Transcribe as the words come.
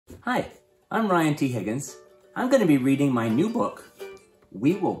Hi, I'm Ryan T. Higgins. I'm going to be reading my new book,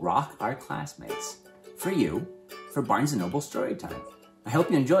 We Will Rock Our Classmates, for you, for Barnes & Noble Storytime. I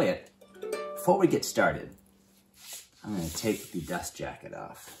hope you enjoy it. Before we get started, I'm going to take the dust jacket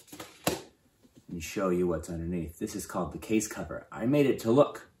off and show you what's underneath. This is called the case cover. I made it to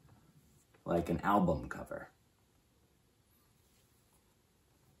look like an album cover.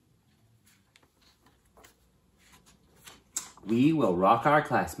 We Will Rock Our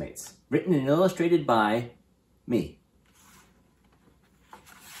Classmates, written and illustrated by me.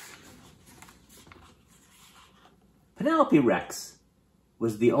 Penelope Rex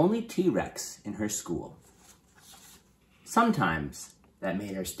was the only T-Rex in her school. Sometimes that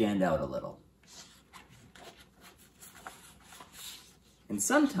made her stand out a little. And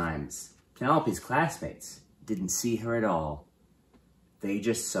sometimes Penelope's classmates didn't see her at all. They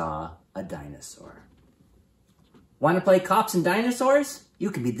just saw a dinosaur. Want to play cops and dinosaurs?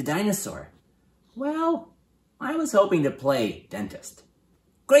 You can be the dinosaur. Well, I was hoping to play dentist.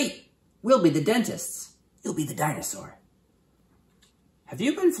 Great, we'll be the dentists. You'll be the dinosaur. Have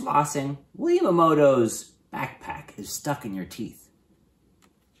you been flossing? William Emoto's backpack is stuck in your teeth.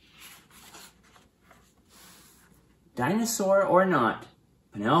 Dinosaur or not,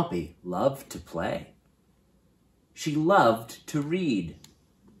 Penelope loved to play. She loved to read.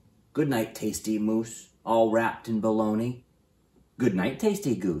 Good night, tasty moose, all wrapped in bologna. Good night,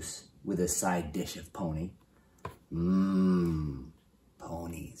 tasty goose, with a side dish of pony.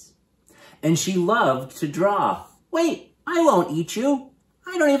 Ponies. And she loved to draw. Wait, I won't eat you.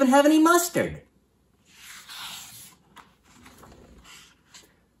 I don't even have any mustard.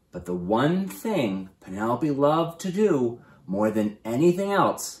 But the one thing Penelope loved to do more than anything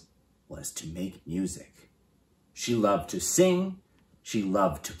else was to make music. She loved to sing. She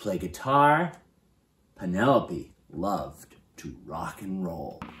loved to play guitar. Penelope loved to rock and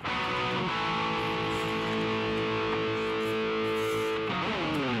roll.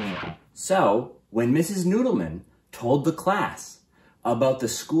 So, when Mrs. Noodleman told the class about the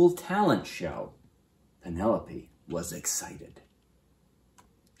school talent show, Penelope was excited.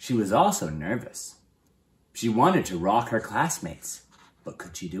 She was also nervous. She wanted to rock her classmates, but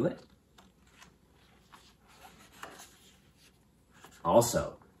could she do it?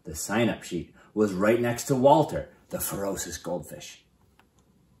 Also, the sign-up sheet was right next to Walter, the ferocious goldfish.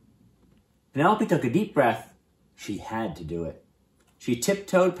 Penelope took a deep breath. She had to do it. She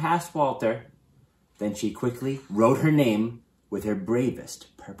tiptoed past Walter. Then she quickly wrote her name with her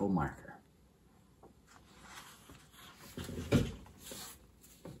bravest purple marker.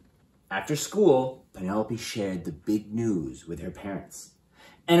 After school, Penelope shared the big news with her parents.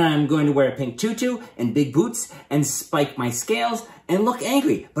 And I'm going to wear a pink tutu and big boots and spike my scales and look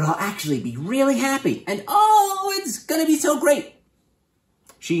angry, but I'll actually be really happy. And oh, it's gonna be so great.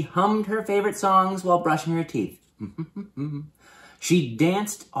 She hummed her favorite songs while brushing her teeth. She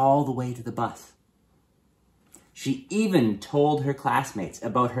danced all the way to the bus. She even told her classmates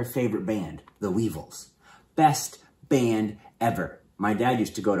about her favorite band, the Weevils. Best band ever. My dad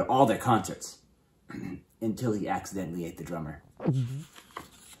used to go to all their concerts until he accidentally ate the drummer.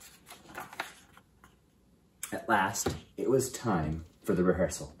 At last, it was time for the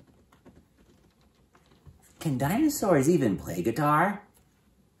rehearsal. Can dinosaurs even play guitar?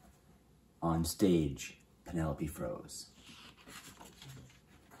 On stage, Penelope froze.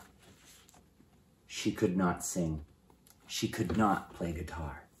 She could not sing. She could not play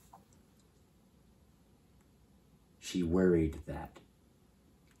guitar. She worried that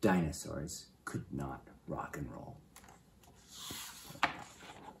dinosaurs could not rock and roll.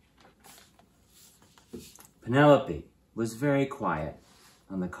 Penelope was very quiet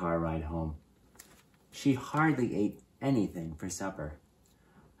on the car ride home. She hardly ate anything for supper.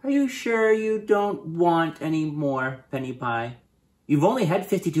 Are you sure you don't want any more penny pie? You've only had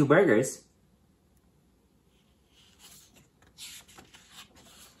 52 burgers.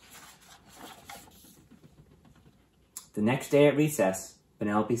 The next day at recess,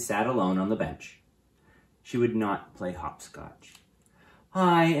 Penelope sat alone on the bench. She would not play hopscotch.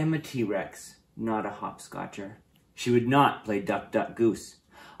 I am a T-Rex, not a hopscotcher. She would not play duck, duck, goose.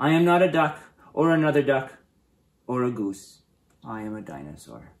 I am not a duck, or another duck, or a goose. I am a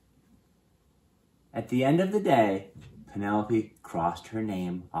dinosaur. At the end of the day, Penelope crossed her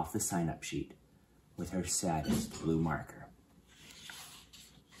name off the sign-up sheet with her saddest blue marker.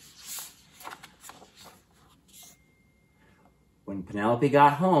 When Penelope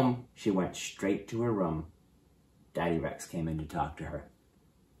got home, she went straight to her room. Daddy Rex came in to talk to her.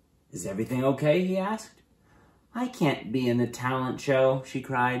 Is everything okay? He asked. I can't be in the talent show, she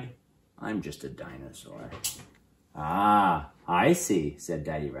cried. I'm just a dinosaur. Ah, I see, said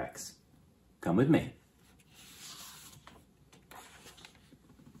Daddy Rex. Come with me.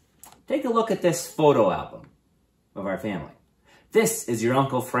 Take a look at this photo album of our family. This is your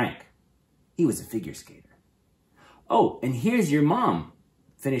Uncle Frank. He was a figure skater. Oh, and here's your mom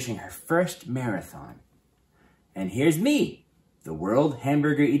finishing her first marathon. And here's me, the world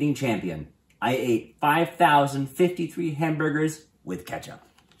hamburger eating champion. I ate 5,053 hamburgers with ketchup.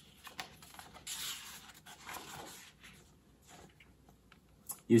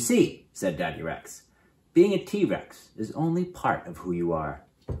 You see, said Daddy Rex, being a T-Rex is only part of who you are.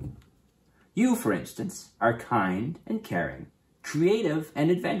 You, for instance, are kind and caring, creative and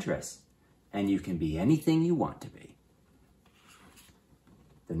adventurous, and you can be anything you want to be.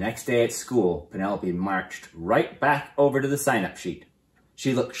 The next day at school, Penelope marched right back over to the sign-up sheet.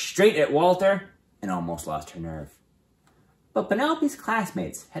 She looked straight at Walter and almost lost her nerve. But Penelope's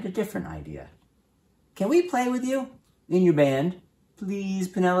classmates had a different idea. Can we play with you in your band? Please,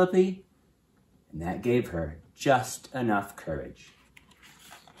 Penelope. And that gave her just enough courage.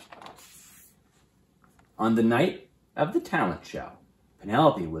 On the night of the talent show,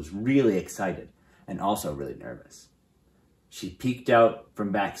 Penelope was really excited and also really nervous. She peeked out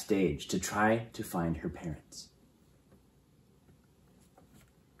from backstage to try to find her parents.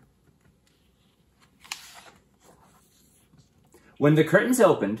 When the curtains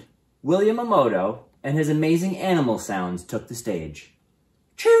opened, William Amoto and his amazing animal sounds took the stage.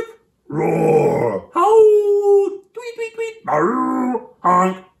 Chirp, roar, howl, tweet, tweet, tweet, barrr,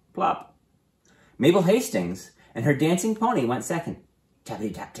 honk, plop. Mabel Hastings and her dancing pony went second.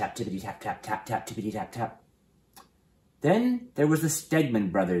 Tappity tap tap, tippity tap tap tap tap, tippity tap tap. Then there was the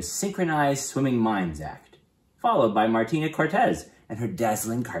Stegman brothers' synchronized swimming mimes act, followed by Martina Cortez and her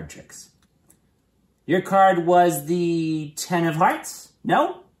dazzling card tricks. Your card was the 10 of hearts?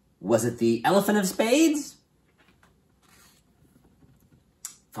 No? Was it the elephant of spades?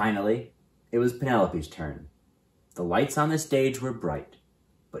 Finally, it was Penelope's turn. The lights on the stage were bright,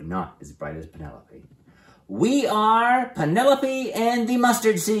 but not as bright as Penelope. We are Penelope and the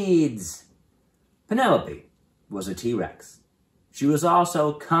Mustard Seeds. Penelope was a T-Rex. She was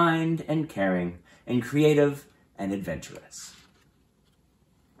also kind and caring and creative and adventurous.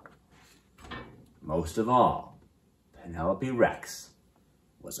 Most of all, Penelope Rex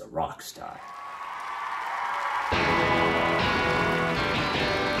was a rock star.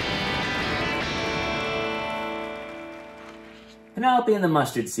 Penelope and the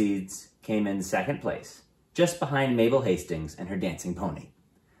Mustard Seeds came in second place, just behind Mabel Hastings and her dancing pony.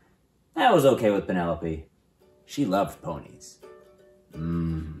 That was okay with Penelope. She loved ponies.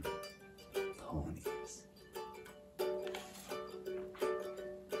 Ponies.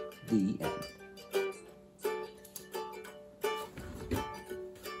 The end.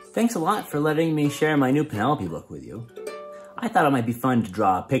 Thanks a lot for letting me share my new Penelope look with you. I thought it might be fun to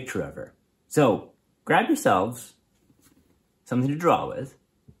draw a picture of her. So, grab yourselves something to draw with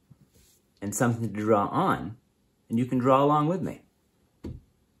and something to draw on, and you can draw along with me.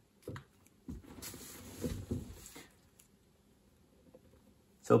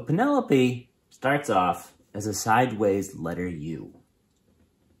 So Penelope starts off as a sideways letter U,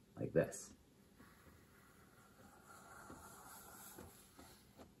 like this.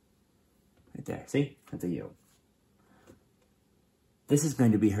 Right there, see? That's a U. This is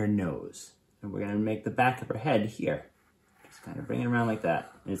going to be her nose, and we're going to make the back of her head here. Just kind of bring it around like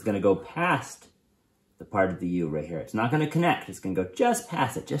that. And it's going to go past the part of the U right here. It's not going to connect. It's going to go just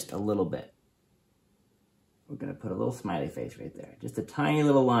past it, just a little bit. We're going to put a little smiley face right there. Just a tiny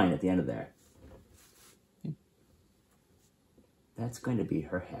little line at the end of there. That's going to be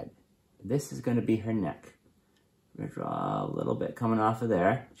her head. This is going to be her neck. We're going to draw a little bit coming off of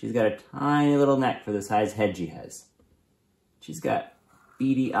there. She's got a tiny little neck for the size head she has. She's got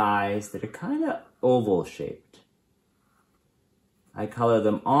beady eyes that are kind of oval shaped. I color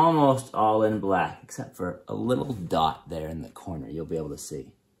them almost all in black, except for a little dot there in the corner you'll be able to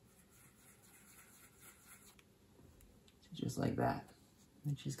see. Just like that.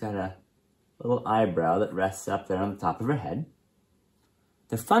 And she's got a little eyebrow that rests up there on the top of her head.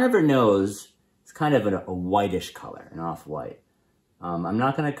 The front of her nose is kind of a whitish color, an off-white. I'm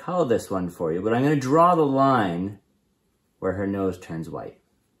not going to color this one for you, but I'm going to draw the line where her nose turns white.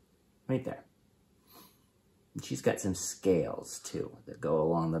 Right there. And she's got some scales, too, that go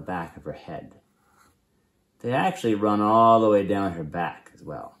along the back of her head. They actually run all the way down her back as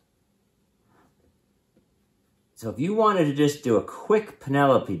well. So if you wanted to just do a quick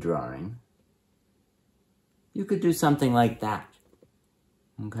Penelope drawing, you could do something like that.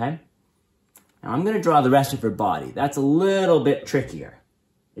 Okay? Now I'm going to draw the rest of her body. That's a little bit trickier.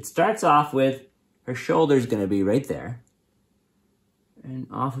 It starts off with her shoulder's going to be right there. And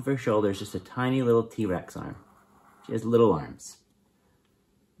off of her shoulder is just a tiny little T-Rex arm. She has little arms.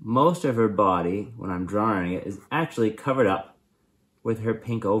 Most of her body, when I'm drawing it, is actually covered up with her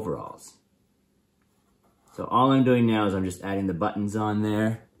pink overalls. So all I'm doing now is I'm just adding the buttons on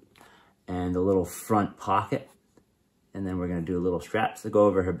there and the little front pocket. And then we're gonna do little straps that go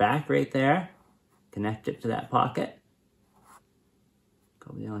over her back right there. Connect it to that pocket.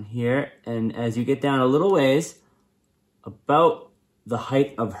 Go down here, and as you get down a little ways, about the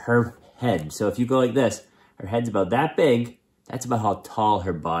height of her head. So if you go like this, her head's about that big. That's about how tall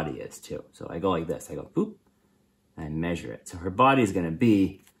her body is too. So I go like this, I go boop, and I measure it. So her body is gonna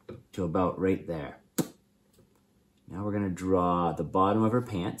be to about right there. Now we're gonna draw the bottom of her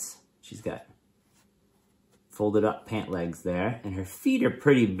pants. She's got folded up pant legs there, and her feet are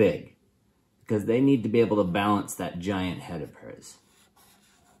pretty big because they need to be able to balance that giant head of hers.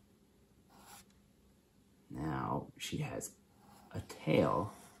 Now she has a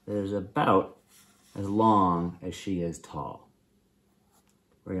tail that is about as long as she is tall.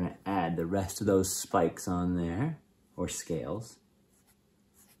 We're gonna add the rest of those spikes on there, or scales.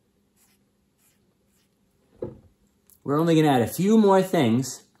 We're only gonna add a few more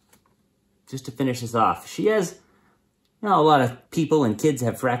things just to finish this off. She has, you know, a lot of people and kids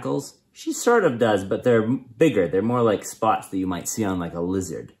have freckles. She sort of does, but they're bigger. They're more like spots that you might see on like a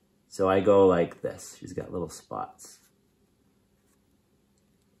lizard. So I go like this. She's got little spots.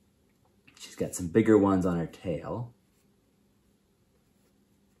 She's got some bigger ones on her tail.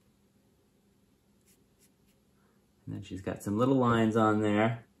 And then she's got some little lines on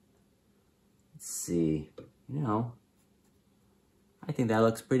there. Let's see, you know, I think that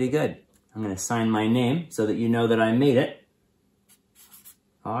looks pretty good. I'm gonna sign my name so that you know that I made it.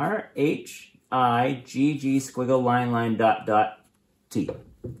 R-H-I-G-G squiggle line dot dot T.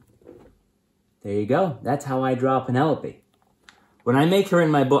 There you go. That's how I draw Penelope. When I make her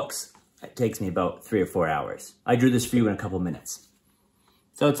in my books, it takes me about 3 or 4 hours. I drew this for you in a couple minutes.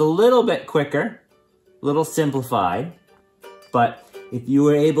 So it's a little bit quicker, a little simplified, but if you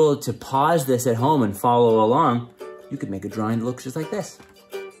were able to pause this at home and follow along, you could make a drawing that looks just like this.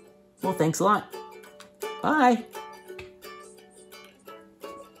 Well, thanks a lot. Bye.